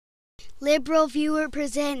Liberal Viewer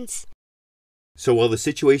presents. So while the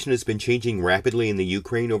situation has been changing rapidly in the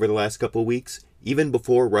Ukraine over the last couple of weeks, even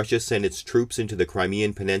before Russia sent its troops into the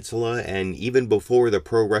Crimean Peninsula, and even before the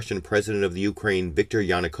pro-Russian president of the Ukraine, Viktor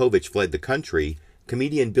Yanukovych, fled the country,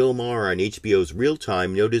 comedian Bill Maher on HBO's Real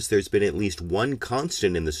Time noticed there's been at least one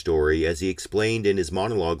constant in the story, as he explained in his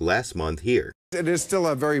monologue last month here. It is still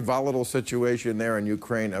a very volatile situation there in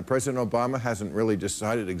Ukraine. President Obama hasn't really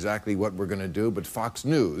decided exactly what we're going to do, but Fox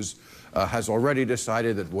News has already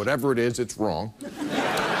decided that whatever it is, it's wrong.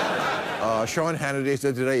 Sean Hannity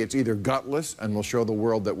said today it's either gutless and will show the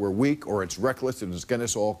world that we're weak, or it's reckless and it's getting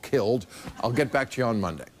us all killed. I'll get back to you on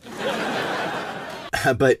Monday.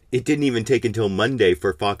 But it didn't even take until Monday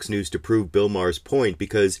for Fox News to prove Bill Maher's point,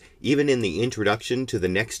 because even in the introduction to the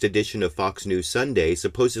next edition of Fox News Sunday,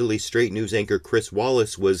 supposedly straight news anchor Chris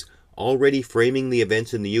Wallace was already framing the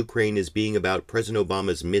events in the Ukraine as being about President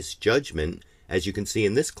Obama's misjudgment, as you can see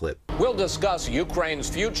in this clip. We'll discuss Ukraine's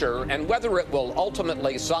future and whether it will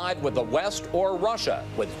ultimately side with the West or Russia,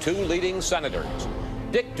 with two leading senators.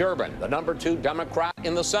 Dick Durbin, the #2 Democrat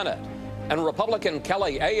in the Senate, and Republican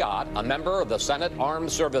Kelly Ayotte, a member of the Senate Armed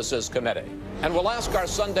Services Committee. And we'll ask our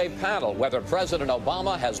Sunday panel whether President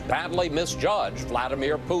Obama has badly misjudged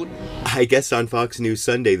Vladimir Putin. I guess on Fox News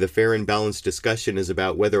Sunday, the fair and balanced discussion is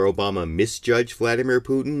about whether Obama misjudged Vladimir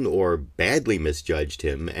Putin or badly misjudged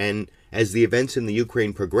him. And as the events in the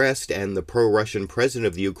Ukraine progressed and the pro-Russian president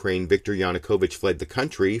of the Ukraine, Viktor Yanukovych, fled the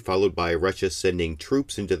country, followed by Russia sending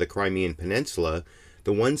troops into the Crimean Peninsula,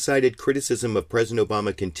 the one-sided criticism of President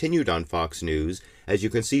Obama continued on Fox News, as you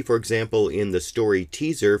can see, for example, in the story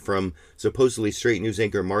teaser from supposedly straight news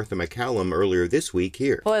anchor Martha MacCallum earlier this week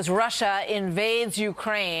here. Well, as Russia invades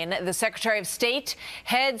Ukraine, the Secretary of State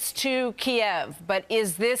heads to Kiev. But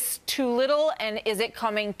is this too little, and is it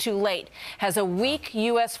coming too late? Has a weak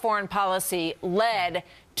U.S. foreign policy led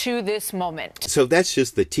to this moment? So that's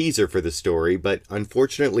just the teaser for the story, but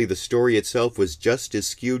unfortunately the story itself was just as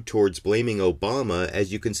skewed towards blaming Obama,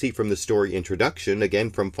 as you can see from the story introduction, again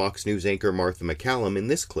from Fox News anchor Martha MacCallum in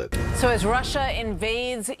this clip. So as Russia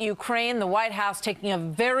invades Ukraine, the White House taking a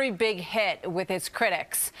very big hit with its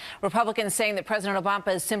critics. Republicans saying that President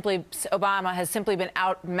Obama has simply been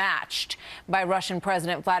outmatched by Russian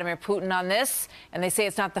President Vladimir Putin on this, and they say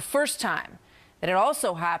it's not the first time. That it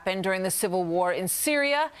also happened during the civil war in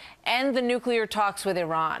Syria and the nuclear talks with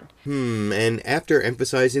Iran. And after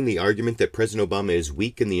emphasizing the argument that President Obama is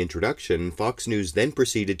weak in the introduction, Fox News then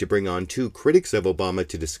proceeded to bring on two critics of Obama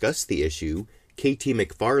to discuss the issue: K.T.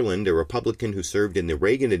 McFarland, a Republican who served in the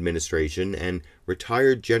Reagan administration, and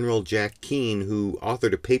retired General Jack Keane, who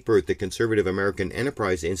authored a paper at the Conservative American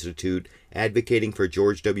Enterprise Institute advocating for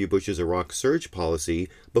George W. Bush's Iraq surge policy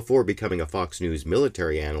before becoming a Fox News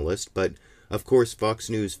military analyst. But of course, Fox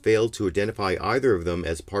News failed to identify either of them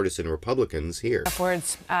as partisan Republicans here.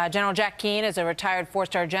 Upwards, General Jack Keane is a retired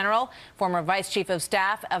four-star general, former vice chief of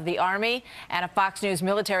staff of the Army, and a Fox News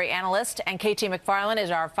military analyst. And K.T. McFarland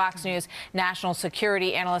is our Fox News national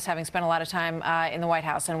security analyst, having spent a lot of time in the White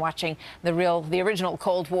House and watching the original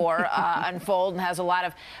Cold War unfold, and has a lot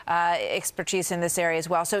of expertise in this area as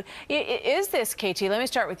well. So is this, K.T., let me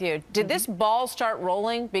start with you. Did this ball start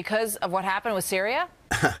rolling because of what happened with Syria?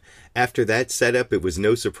 After that setup, it was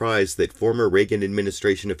no surprise that former Reagan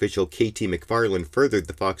administration official K.T. McFarland furthered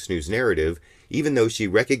the Fox News narrative, even though she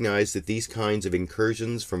recognized that these kinds of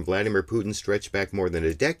incursions from Vladimir Putin stretch back more than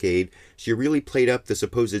a decade. She really played up the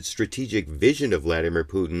supposed strategic vision of Vladimir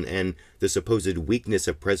Putin and the supposed weakness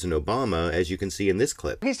of President Obama, as you can see in this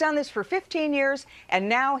clip. He's done this for 15 years, and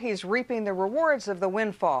now he's reaping the rewards of the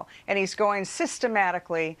windfall. And he's going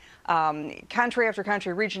systematically, country after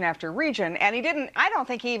country, region after region. And I don't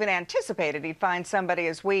think he even anticipated he'd find somebody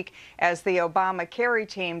as weak as the Obama Kerry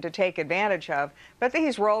team to take advantage of. But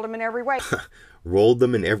he's rolled them in every way. Rolled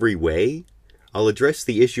them in every way? I'll address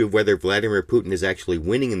the issue of whether Vladimir Putin is actually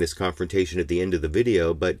winning in this confrontation at the end of the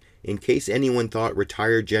video, but in case anyone thought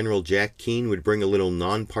retired General Jack Keane would bring a little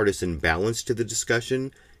nonpartisan balance to the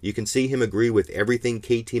discussion, you can see him agree with everything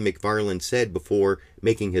K.T. McFarland said before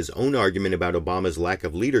making his own argument about Obama's lack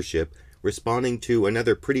of leadership, responding to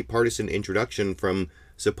another pretty partisan introduction from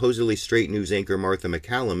supposedly straight news anchor Martha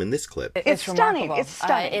MacCallum in this clip. It's stunning. Remarkable. It's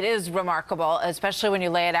stunning. It is remarkable, especially when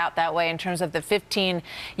you lay it out that way in terms of the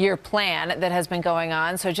 15-year plan that has been going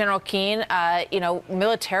on. So General Keane,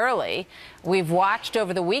 militarily, we've watched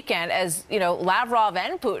over the weekend as, Lavrov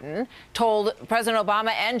and Putin told President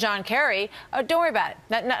Obama and John Kerry, oh, don't worry about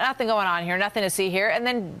it. Nothing going on here, nothing to see here, and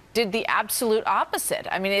then did the absolute opposite.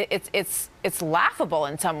 I mean, it's laughable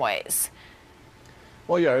in some ways.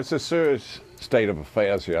 Well, yeah, it's a state of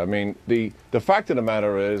affairs here. I mean, the fact of the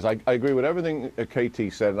matter is, I agree with everything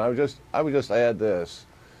KT said, and I would just add this,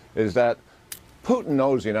 is that Putin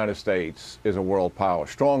knows the United States is a world power,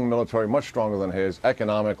 strong military, much stronger than his,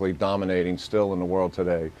 economically dominating still in the world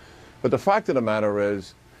today. But the fact of the matter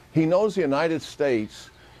is, he knows the United States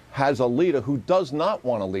has a leader who does not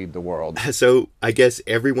want to lead the world. So I guess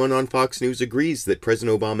everyone on Fox News agrees that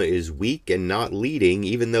President Obama is weak and not leading,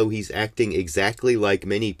 even though he's acting exactly like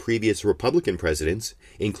many previous Republican presidents,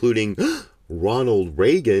 including Ronald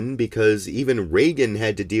Reagan, because even Reagan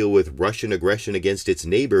had to deal with Russian aggression against its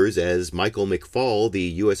neighbors, as Michael McFaul, the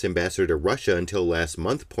U.S. ambassador to Russia until last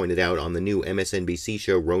month, pointed out on the new MSNBC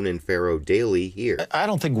show Ronan Farrow Daily here. I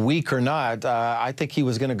don't think weak or not. I think he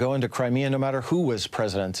was going to go into Crimea no matter who was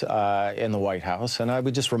president in the White House. And I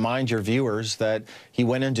would just remind your viewers that he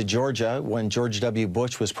went into Georgia when George W.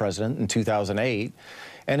 Bush was president in 2008.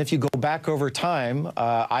 And if you go back over time,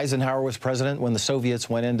 Eisenhower was president when the Soviets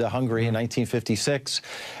went into Hungary in 1956,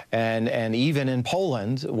 and even in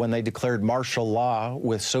Poland when they declared martial law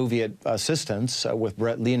with Soviet assistance, with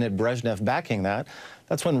Leonid Brezhnev backing that.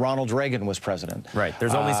 That's when Ronald Reagan was president. Right.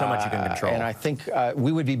 There's only so much you can control. And I think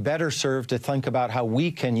we would be better served to think about how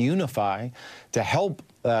we can unify to help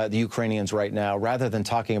the Ukrainians right now, rather than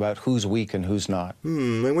talking about who's weak and who's not.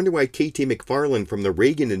 I wonder why KT McFarland from the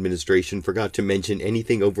Reagan administration forgot to mention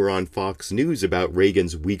anything over on Fox News about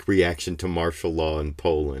Reagan's weak reaction to martial law in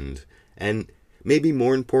Poland. And maybe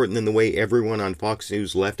more important than the way everyone on Fox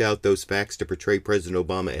News left out those facts to portray President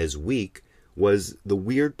Obama as weak was the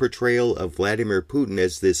weird portrayal of Vladimir Putin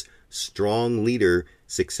as this strong leader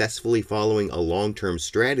successfully following a long-term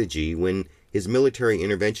strategy when his military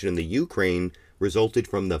intervention in the Ukraine resulted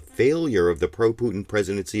from the failure of the pro-Putin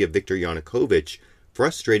presidency of Viktor Yanukovych,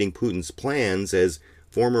 frustrating Putin's plans, as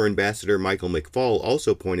former Ambassador Michael McFaul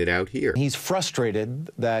also pointed out here. He's frustrated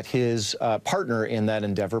that his partner in that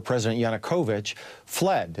endeavor, President Yanukovych,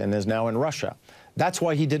 fled and is now in Russia. That's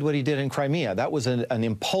why he did what he did in Crimea. That was an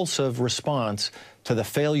impulsive response to the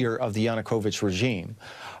failure of the Yanukovych regime.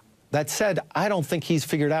 That said, I don't think he's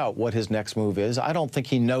figured out what his next move is. I don't think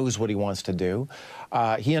he knows what he wants to do.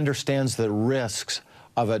 He understands the risks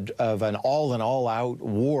of an all-out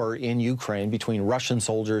war in Ukraine between Russian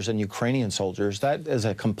soldiers and Ukrainian soldiers. That is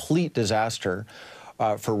a complete disaster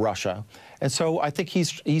for Russia. And so I think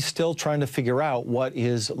he's still trying to figure out what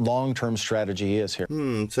his long-term strategy is here.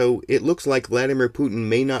 So it looks like Vladimir Putin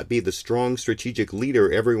may not be the strong strategic leader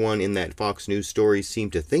everyone in that Fox News story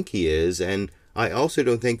seemed to think he is, and I also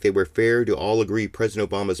don't think they were fair to all agree President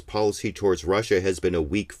Obama's policy towards Russia has been a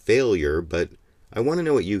weak failure, but I want to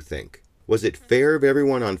know what you think. Was it fair of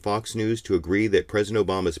everyone on Fox News to agree that President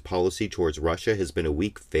Obama's policy towards Russia has been a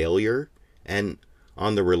weak failure? And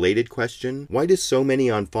on the related question, why do so many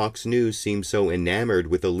on Fox News seem so enamored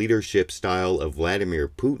with the leadership style of Vladimir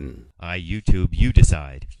Putin? YouTube, you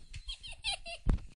decide.